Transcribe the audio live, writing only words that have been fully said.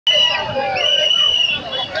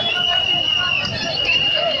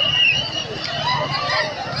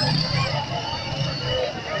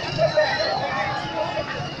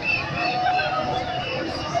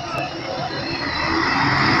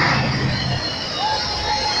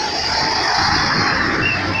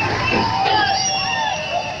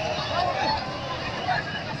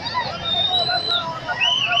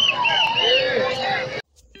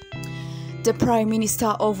Prime Minister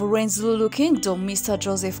of Rwenzururu Kingdom, Mr.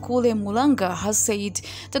 Joseph Kule Mulanga, has said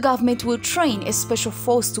the government will train a special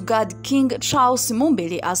force to guard King Charles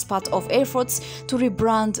Mumbere as part of efforts to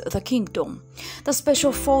rebrand the kingdom. The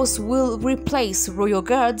special force will replace royal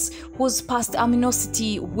guards whose past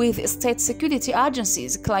animosity with state security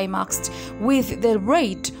agencies climaxed with the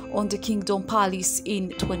raid on the Kingdom Palace in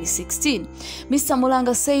 2016. Mr.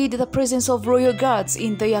 Mulanga said the presence of royal guards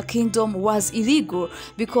in their kingdom was illegal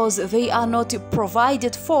because they are not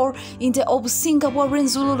provided for in the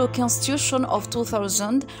Rwenzururu Constitution of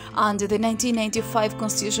 2000 and the 1995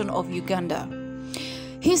 Constitution of Uganda.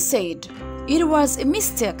 He said, "It was a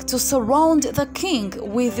mistake to surround the king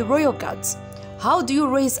with royal guards. How do you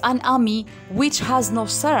raise an army which has no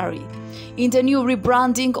salary? In the new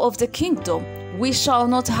rebranding of the kingdom, we shall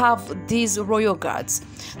not have these royal guards.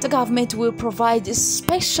 The government will provide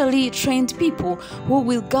specially trained people who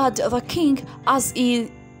will guard the king as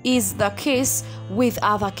is the case with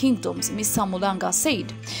other kingdoms," Mr. Mulanga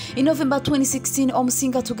said. In November 2016,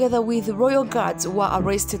 Omusinga together with royal guards were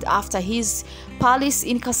arrested after his palace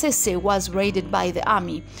in Kasese was raided by the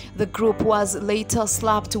army. The group was later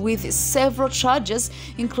slapped with several charges,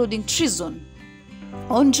 including treason.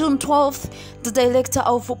 On June 12th, the Director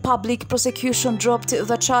of Public Prosecution dropped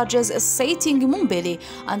the charges, setting Mumbere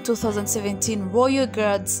and 2017 royal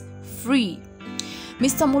guards free.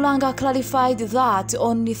 Mr. Mulanga clarified that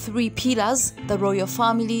only 3 pillars, the royal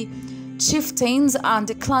family, chieftains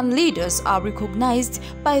and clan leaders, are recognized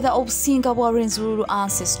by the Rwenzururu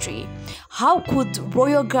ancestry. How could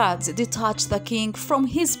royal guards detach the king from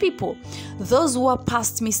his people? Those were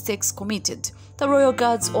past mistakes committed. The royal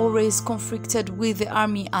guards always conflicted with the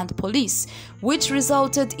army and police, which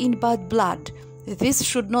resulted in bad blood. This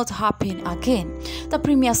should not happen again, the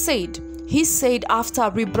premier said. He said after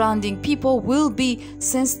rebranding, people will be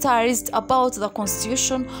sensitized about the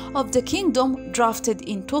constitution of the kingdom drafted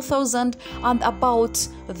in 2000 and about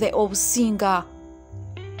the Obusinga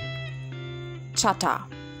Charter.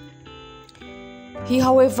 He,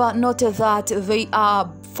 however, noted that they are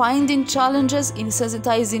finding challenges in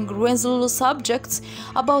sensitizing Rwenzururu subjects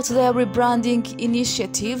about their rebranding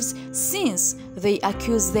initiatives since they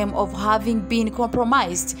accuse them of having been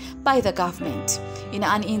compromised by the government. In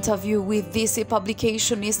an interview with this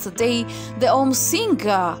publication yesterday, the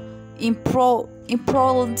Omusinga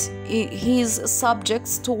implored his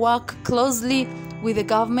subjects to work closely with the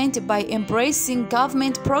government by embracing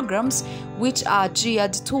government programs which are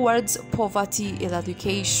geared towards poverty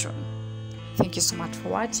eradication. Thank you so much for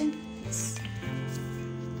watching.